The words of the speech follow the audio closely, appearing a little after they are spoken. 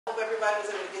everybody was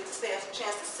able to get a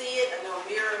chance to see it. I know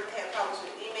Mira had problems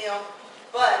with email,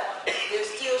 but there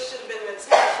still should have been an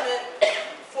attachment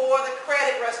for the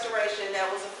credit restoration. That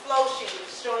was a flow sheet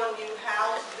showing you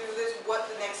how to do this, what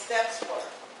the next steps were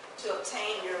to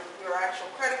obtain your actual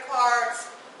credit cards,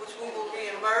 which we will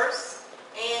reimburse,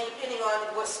 and depending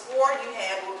on what score you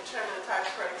have will determine the type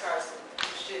of credit cards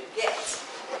you should get.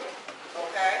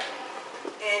 Okay?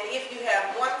 And if you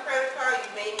have one credit card, you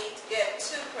may need to get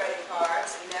 2 credit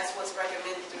cards, and that's what's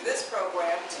recommended through this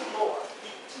program, 2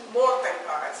 more credit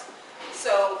cards,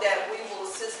 so that we will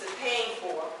assist in paying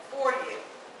for you.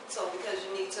 So because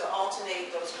you need to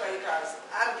alternate those credit cards.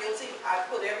 I'm guilty. I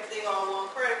put everything on one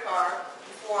credit card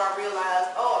before I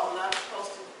realized, oh, I'm not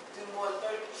supposed to do more than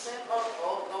 30%.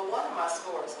 Oh, no wonder my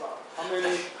score is low. How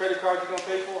many credit cards you going to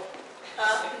pay for?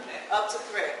 Up to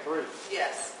 3. 3.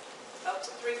 Yes. Up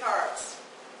to 3 cards.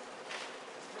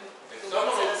 And some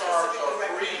of those cards are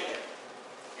free.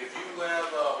 If you have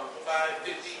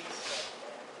 550,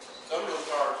 some of those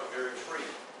cards are very free.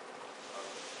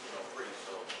 Free.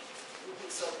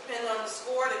 So depending on the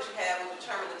score that you have will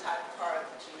determine the type of card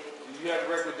that you may need. Do you have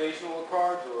recreational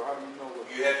cards, or how do you know what?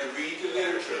 You have to read the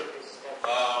literature.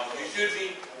 You should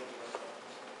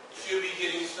be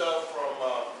getting stuff from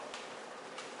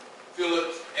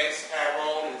Phillips X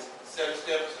Tyrone. It's 7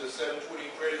 steps to the 720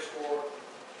 credit score.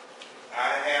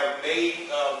 I have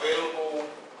made available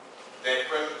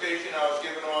that presentation I was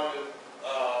given on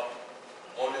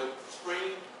the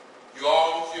screen. You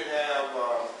all should have,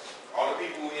 all the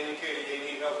people who indicated they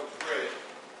need help with credit,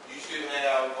 you should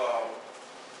have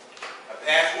a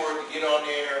password to get on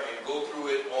there and go through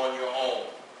it on your own.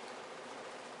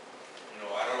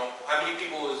 I don't know how many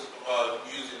people is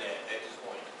using that at this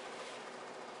point.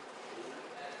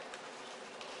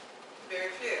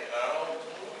 Very few.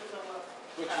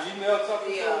 But you emailed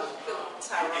something to us?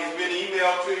 It's been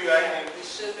emailed to you. I can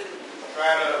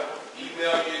try to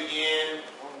email you again.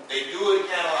 They do it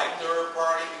kind of like third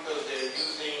party because they're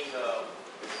using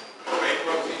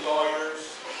bankruptcy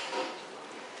lawyers.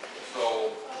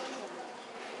 So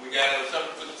we got to,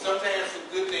 sometimes for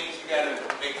good things you got to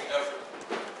make an effort.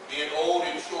 Being old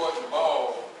and short and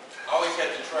bald, I always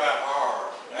had to try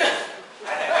hard.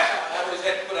 I always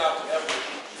had to put out the effort.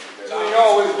 So you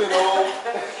always been old.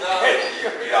 No,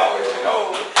 you always been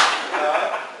old.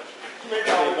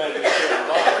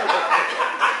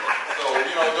 So,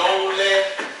 don't let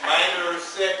minor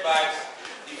setbacks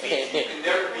defeat you. You can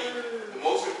never be, the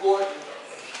most important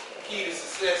key to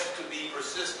success is to be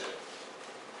persistent.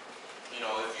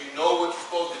 If you know what you're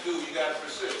supposed to do, you got to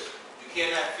persist. You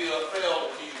cannot fail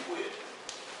until you quit.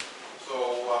 So,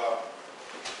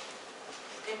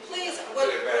 and please,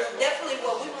 definitely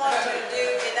what we want you to do,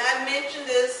 and I mentioned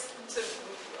this to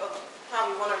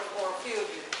probably one or a few of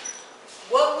you.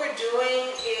 What we're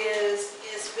doing is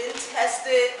been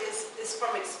tested, is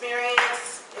from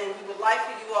experience, and we would like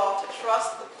for you all to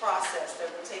trust the process that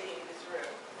we're taking you through.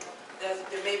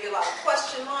 There may be a lot of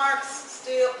question marks,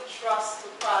 still trust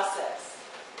the process.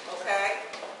 Okay?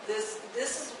 This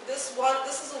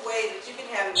is a way that you can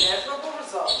have measurable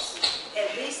results,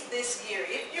 at least this year.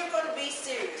 If you're going to be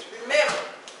serious, remember,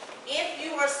 if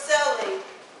you are selling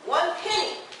 1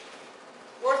 penny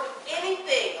worth of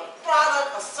anything, a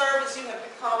product, a service, you have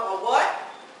become a what?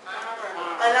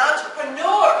 An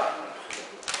entrepreneur.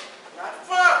 Not a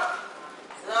farmer.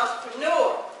 An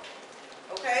entrepreneur.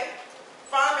 Okay?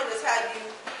 Farming is how you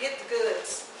get the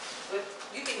goods. But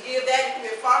you can give that, you can be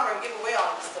a farmer and give away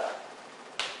all this stuff.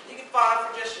 You can farm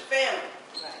for just your family.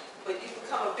 But you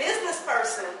become a business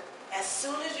person as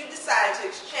soon as you decide to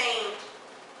exchange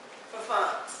for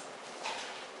funds.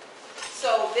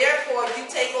 So therefore, you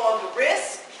take on the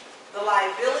risk, the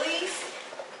liabilities,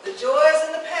 the joys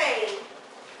and the pain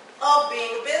of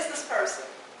being a business person.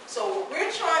 So what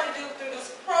we're trying to do through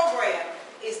this program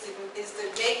is to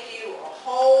make you a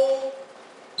whole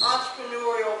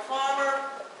entrepreneurial farmer,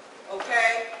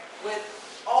 okay, with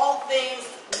all things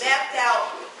mapped out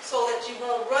so that you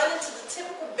won't run into the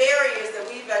typical barriers that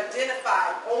we've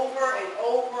identified over and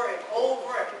over and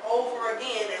over and over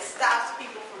again that stops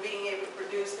people from being able to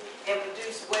produce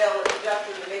well and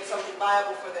productive and make something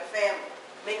viable for their family,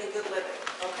 make a good living,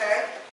 okay?